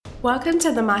Welcome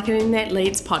to the Marketing That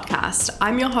Leads podcast.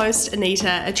 I'm your host,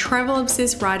 Anita, a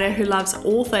travel-obsessed writer who loves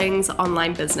all things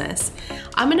online business.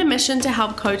 I'm on a mission to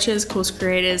help coaches, course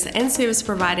creators, and service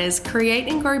providers create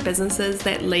and grow businesses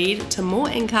that lead to more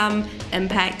income,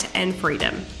 impact, and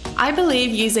freedom. I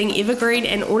believe using evergreen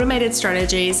and automated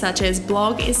strategies such as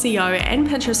blog, SEO, and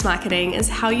Pinterest marketing is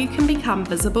how you can become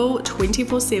visible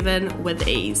 24/7 with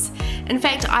ease. In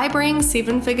fact, I bring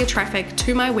 7-figure traffic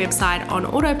to my website on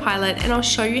autopilot, and I'll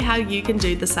show you how you can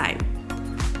do the same.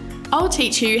 I'll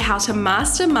teach you how to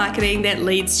master marketing that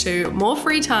leads to more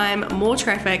free time, more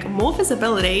traffic, more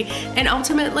visibility, and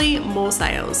ultimately more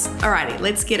sales. Alrighty,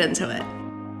 let's get into it.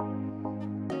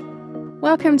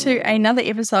 Welcome to another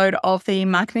episode of the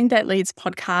Marketing That Leads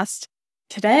podcast.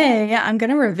 Today, I'm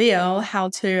going to reveal how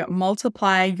to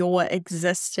multiply your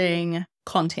existing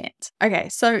content. Okay,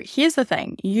 so here's the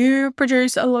thing. You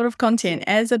produce a lot of content.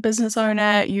 As a business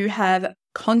owner, you have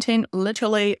content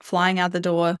literally flying out the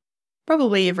door,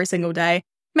 probably every single day,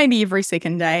 maybe every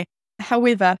second day.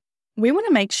 However, we want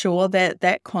to make sure that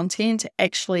that content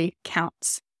actually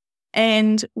counts.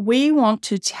 And we want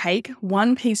to take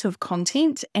one piece of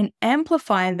content and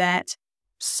amplify that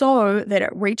so that it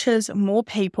reaches more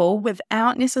people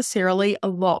without necessarily a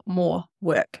lot more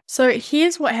work. So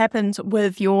here's what happens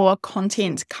with your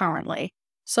content currently.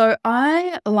 So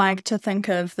I like to think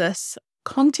of this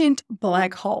content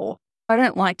black hole. I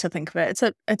don't like to think of it.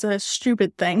 It's a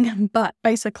stupid thing, but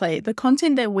basically the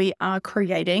content that we are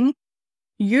creating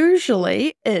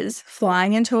usually is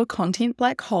flying into a content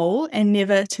black hole and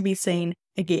never to be seen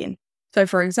again. So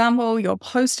for example, you're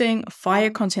posting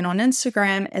fire content on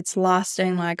Instagram, it's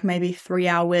lasting like maybe 3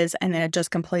 hours and then it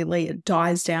just completely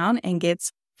dies down and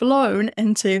gets flown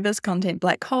into this content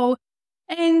black hole,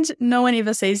 and no one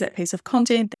ever sees that piece of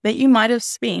content that you might have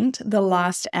spent the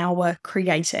last hour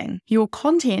creating. Your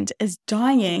content is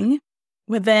dying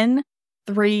within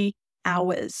 3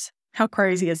 hours. How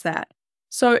crazy is that?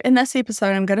 So in this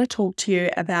episode, I'm going to talk to you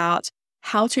about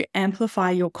how to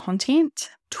amplify your content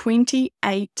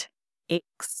 28x,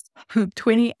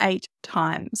 28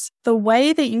 times. The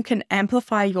way that you can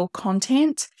amplify your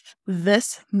content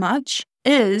this much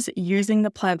is using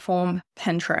the platform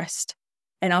Pinterest.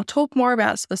 And I'll talk more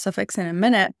about specifics in a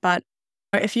minute, but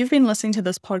if you've been listening to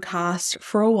this podcast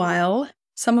for a while,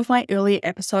 some of my earlier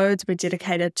episodes were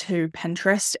dedicated to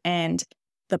Pinterest and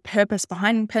the purpose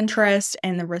behind Pinterest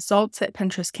and the results that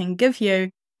Pinterest can give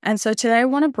you. And so today I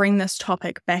want to bring this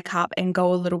topic back up and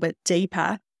go a little bit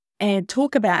deeper and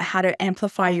talk about how to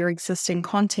amplify your existing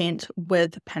content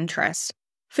with Pinterest.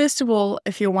 First of all,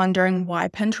 if you're wondering why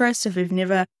Pinterest, if you've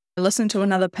never listened to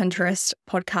another Pinterest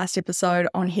podcast episode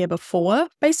on here before,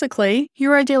 basically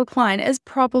your ideal client is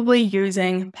probably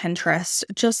using Pinterest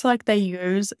just like they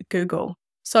use Google.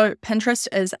 So Pinterest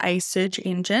is a search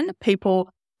engine. People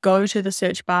go to the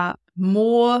search bar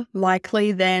more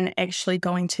likely than actually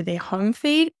going to their home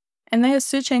feed. And they are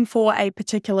searching for a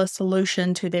particular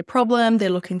solution to their problem.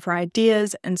 They're looking for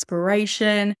ideas,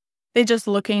 inspiration. They're just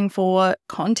looking for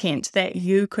content that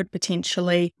you could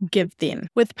potentially give them.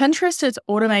 With Pinterest, it's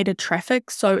automated traffic.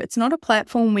 So it's not a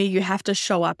platform where you have to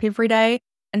show up every day.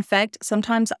 In fact,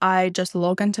 sometimes I just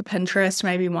log into Pinterest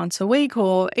maybe once a week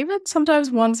or even sometimes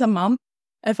once a month.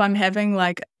 If I'm having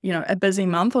a busy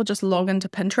month, I'll just log into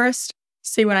Pinterest,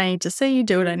 see what I need to see,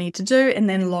 do what I need to do, and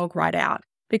then log right out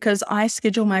because I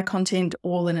schedule my content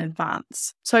all in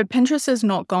advance. So Pinterest is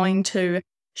not going to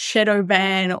shadow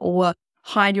ban or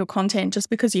hide your content just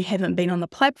because you haven't been on the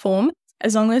platform.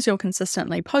 As long as you're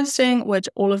consistently posting, which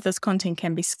all of this content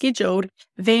can be scheduled,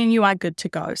 then you are good to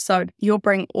go. So you'll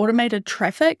bring automated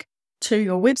traffic to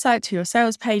your website, to your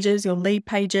sales pages, your lead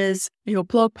pages, your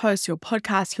blog posts, your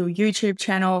podcast, your YouTube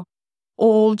channel,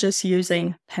 all just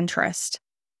using Pinterest.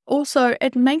 Also,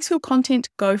 it makes your content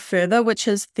go further, which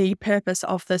is the purpose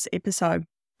of this episode,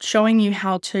 showing you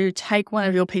how to take one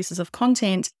of your pieces of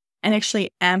content and actually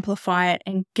amplify it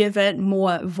and give it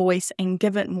more voice and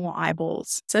give it more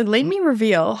eyeballs. So let me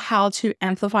reveal how to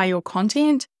amplify your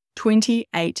content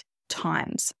 28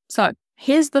 times. So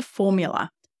here's the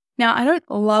formula. Now, I don't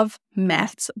love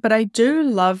maths, but I do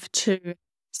love to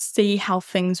see how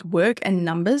things work in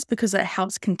numbers because it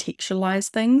helps contextualize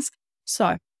things.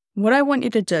 So what I want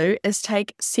you to do is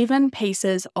take 7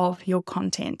 pieces of your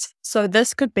content. So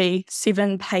this could be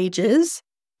 7 pages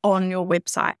on your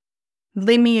website.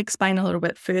 Let me explain a little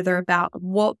bit further about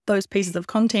what those pieces of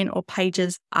content or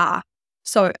pages are.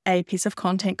 So a piece of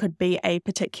content could be a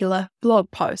particular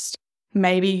blog post.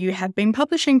 Maybe you have been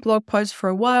publishing blog posts for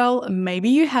a while. Maybe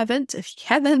you haven't. If you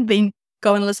haven't, then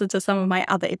go and listen to some of my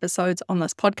other episodes on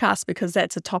this podcast because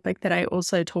that's a topic that I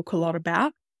also talk a lot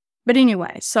about. But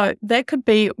anyway, so that could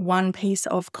be one piece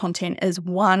of content is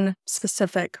one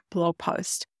specific blog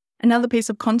post. Another piece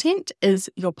of content is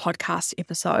your podcast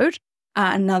episode.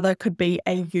 Another could be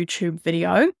a YouTube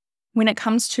video. When it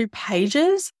comes to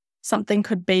pages, something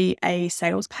could be a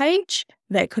sales page.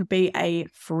 That could be a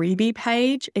freebie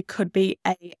page. It could be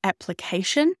an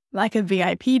application like a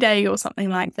VIP day or something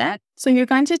like that. So you're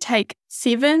going to take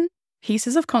 7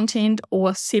 pieces of content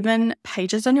or 7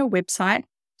 pages on your website.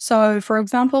 So for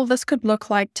example, this could look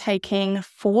like taking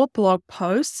 4 blog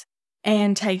posts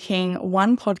and taking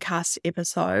 1 podcast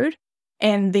episode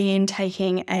and then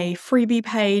taking a freebie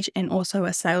page and also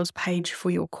a sales page for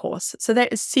your course. So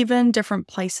that is 7 different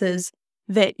places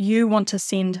that you want to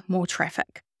send more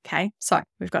traffic. Okay, so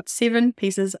we've got 7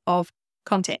 pieces of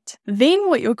content. Then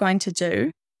what you're going to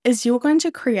do is you're going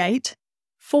to create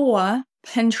 4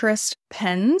 Pinterest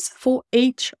pins for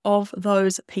each of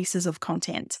those pieces of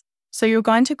content. So you're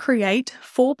going to create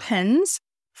 4 pins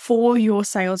for your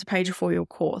sales page for your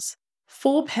course,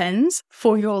 4 pins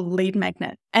for your lead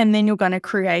magnet, and then you're going to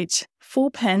create 4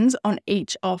 pins on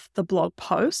each of the blog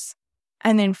posts,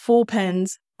 and then 4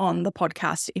 pins on the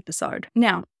podcast episode.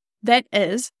 Now, that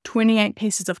is 28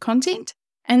 pieces of content,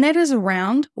 and that is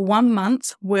around 1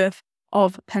 month's worth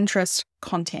of Pinterest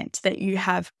content that you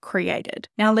have created.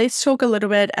 Now, let's talk a little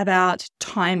bit about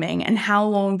timing and how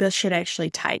long this should actually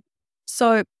take.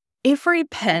 So, every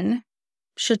pin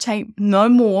should take no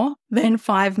more than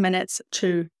 5 minutes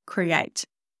to create.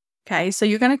 Okay, so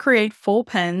you're going to create 4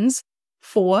 pins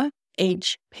for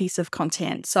each piece of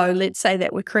content. So let's say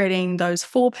that we're creating those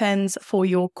 4 pins for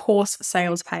your course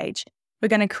sales page. We're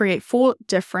going to create 4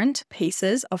 different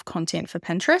pieces of content for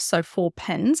Pinterest. So 4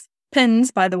 pins. Pins,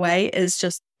 by the way, is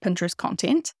just Pinterest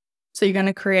content. So you're going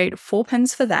to create 4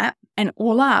 pins for that. And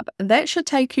all up, that should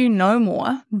take you no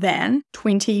more than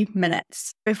 20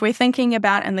 minutes. If we're thinking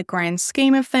about in the grand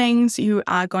scheme of things, you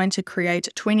are going to create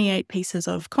 28 pieces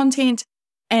of content.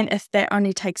 And if that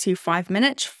only takes you 5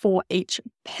 minutes for each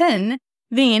pin,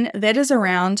 then that is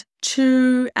around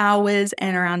 2 hours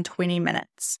and around 20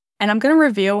 minutes. And I'm going to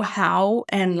reveal how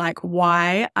and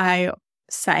why I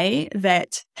say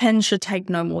that pins should take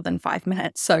no more than 5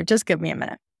 minutes. So just give me a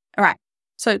minute. All right.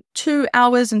 So 2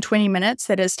 hours and 20 minutes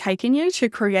that has taken you to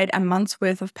create a month's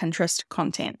worth of Pinterest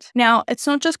content. Now, it's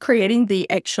not just creating the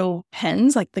actual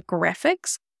pins, like the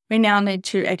graphics. We now need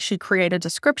to actually create a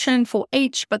description for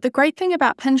each. But the great thing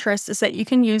about Pinterest is that you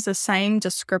can use the same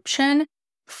description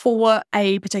for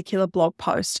a particular blog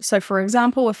post. So for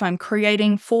example, if I'm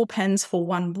creating 4 pins for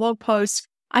one blog post,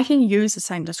 I can use the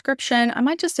same description. I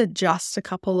might just adjust a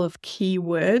couple of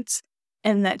keywords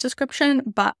in that description,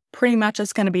 but pretty much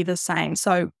it's going to be the same.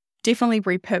 So definitely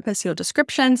repurpose your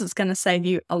descriptions. It's going to save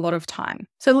you a lot of time.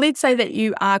 So let's say that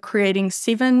you are creating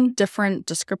 7 different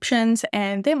descriptions,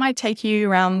 and that might take you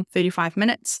around 35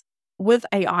 minutes. With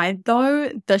AI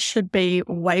though, this should be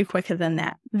way quicker than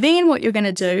that. Then what you're going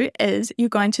to do is you're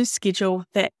going to schedule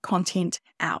that content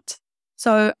out.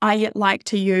 So I like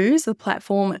to use the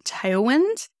platform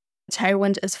Tailwind.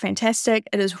 Tailwind is fantastic.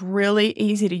 It is really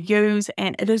easy to use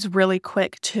and it is really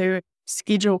quick to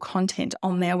schedule content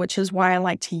on there, which is why I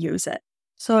like to use it.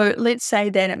 So let's say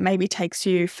that it maybe takes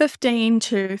you 15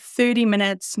 to 30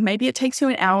 minutes. Maybe it takes you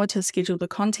an hour to schedule the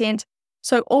content.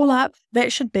 So all up,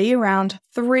 that should be around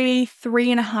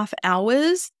 3.5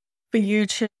 hours for you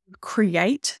to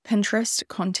create Pinterest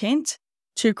content,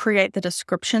 to create the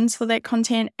descriptions for that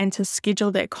content, and to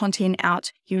schedule that content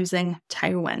out using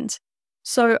Tailwind.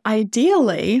 So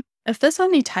ideally, if this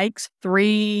only takes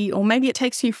 3 or maybe it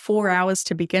takes you 4 hours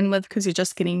to begin with because you're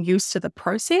just getting used to the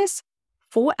process,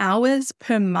 4 hours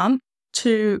per month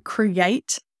to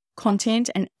create content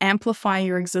and amplify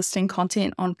your existing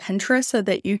content on Pinterest so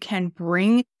that you can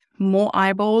bring more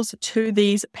eyeballs to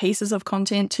these pieces of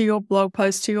content, to your blog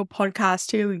posts, to your podcast,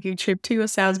 to your YouTube, to your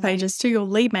sales pages, to your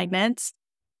lead magnets.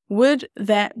 Would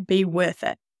that be worth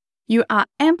it? You are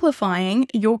amplifying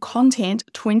your content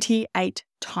 28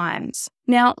 times.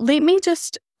 Now, let me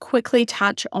just quickly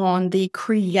touch on the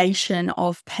creation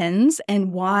of pins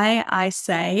and why I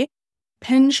say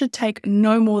pins should take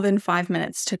no more than 5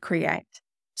 minutes to create.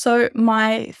 So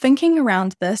my thinking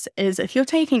around this is if you're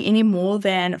taking any more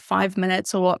than 5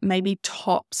 minutes or maybe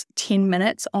tops 10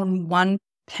 minutes on one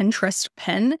Pinterest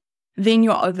pin, then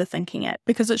you're overthinking it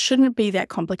because it shouldn't be that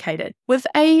complicated. With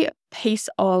a piece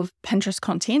of Pinterest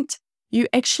content, you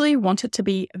actually want it to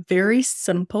be very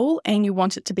simple and you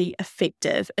want it to be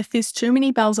effective. If there's too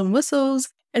many bells and whistles,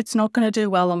 it's not going to do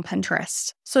well on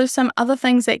Pinterest. So some other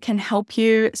things that can help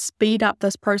you speed up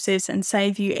this process and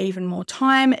save you even more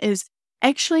time is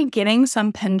actually getting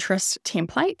some Pinterest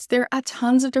templates. There are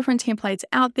tons of different templates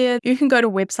out there. You can go to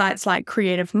websites like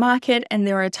Creative Market, and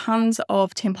there are tons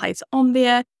of templates on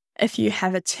there. If you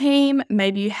have a team,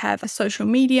 maybe you have a social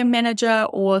media manager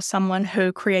or someone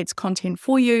who creates content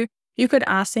for you, you could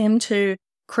ask them to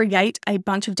create a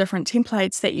bunch of different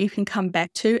templates that you can come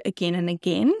back to again and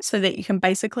again, so that you can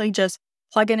basically just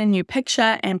plug in a new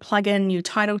picture and plug in new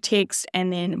title text,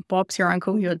 and then Bob's your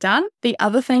uncle, you're done. The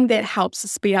other thing that helps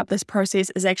speed up this process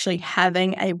is actually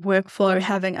having a workflow,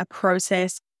 having a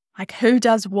process, like who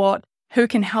does what, who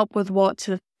can help with what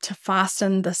to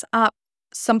fasten this up.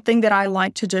 Something that I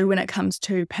like to do when it comes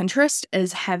to Pinterest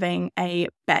is having a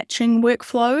batching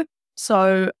workflow.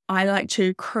 So I like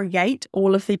to create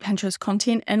all of the Pinterest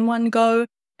content in one go,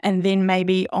 and then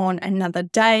maybe on another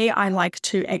day, I like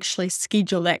to actually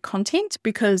schedule that content,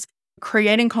 because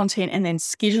creating content and then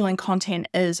scheduling content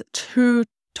is two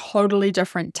totally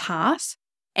different tasks.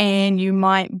 And you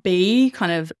might be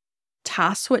kind of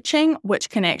task switching, which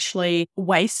can actually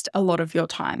waste a lot of your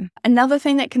time. Another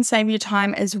thing that can save you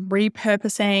time is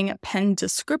repurposing pinned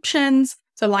descriptions.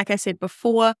 So like I said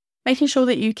before, making sure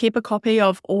that you keep a copy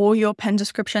of all your pinned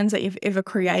descriptions that you've ever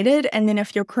created. And then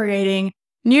if you're creating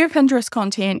new Pinterest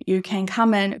content, you can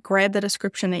come in, grab the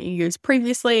description that you used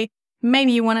previously.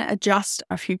 Maybe you want to adjust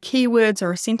a few keywords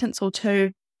or a sentence or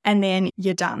two, and then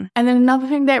you're done. And then another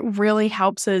thing that really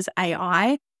helps is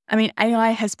AI. I mean,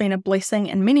 AI has been a blessing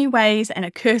in many ways and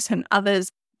a curse in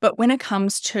others, but when it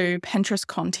comes to Pinterest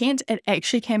content, it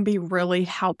actually can be really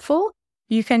helpful.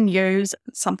 You can use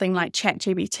something like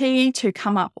ChatGPT to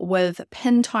come up with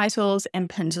pin titles and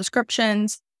pin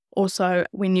descriptions. Also,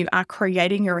 when you are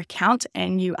creating your account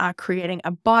and you are creating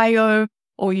a bio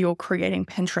or you're creating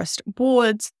Pinterest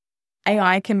boards,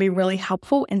 AI can be really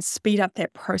helpful and speed up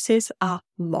that process a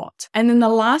lot. And then the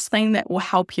last thing that will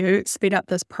help you speed up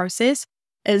this process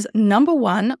is, number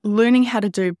one, learning how to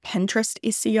do Pinterest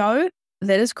SEO.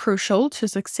 That is crucial to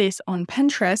success on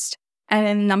Pinterest. And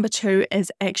then number two is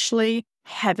actually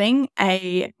having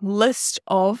a list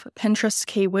of Pinterest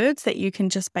keywords that you can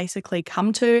just basically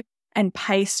come to and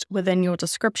paste within your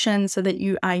description, so that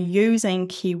you are using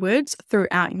keywords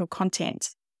throughout your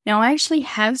content. Now, I actually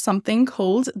have something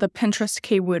called the Pinterest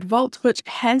Keyword Vault, which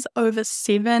has over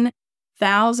 7,000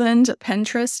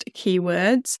 Pinterest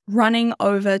keywords running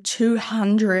over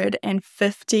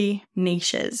 250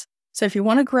 niches. So if you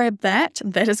want to grab that,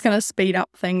 that is going to speed up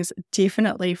things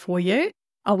definitely for you.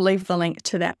 I'll leave the link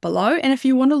to that below. And if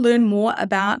you want to learn more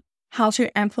about how to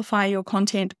amplify your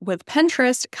content with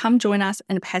Pinterest, come join us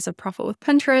in Passive Profit with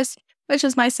Pinterest, which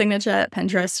is my signature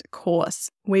Pinterest course.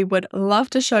 We would love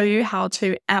to show you how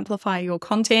to amplify your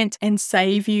content and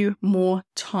save you more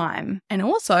time, and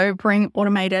also bring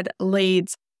automated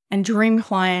leads and dream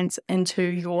clients into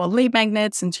your lead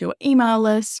magnets, into your email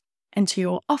list, into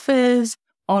your offers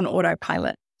on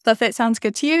autopilot. So if that sounds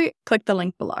good to you, click the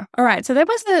link below. All right, so that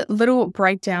was a little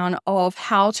breakdown of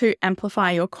how to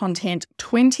amplify your content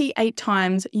 28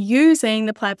 times using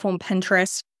the platform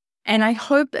Pinterest. And I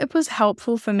hope it was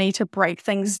helpful for me to break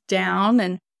things down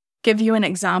and give you an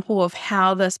example of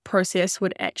how this process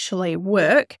would actually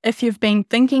work. If you've been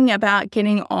thinking about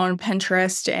getting on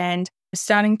Pinterest and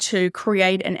starting to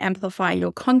create and amplify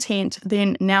your content,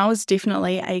 then now is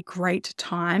definitely a great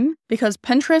time, because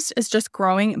Pinterest is just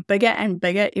growing bigger and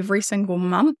bigger every single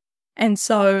month. And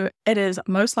so it is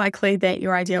most likely that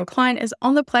your ideal client is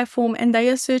on the platform and they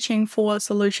are searching for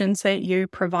solutions that you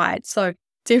provide. So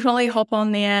definitely hop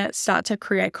on there, start to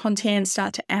create content,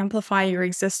 start to amplify your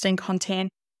existing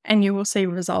content, and you will see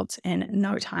results in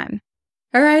no time.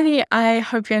 Alrighty, I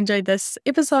hope you enjoyed this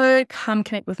episode. Come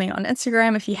connect with me on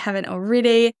Instagram if you haven't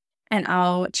already, and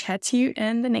I'll chat to you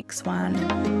in the next one.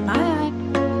 Bye.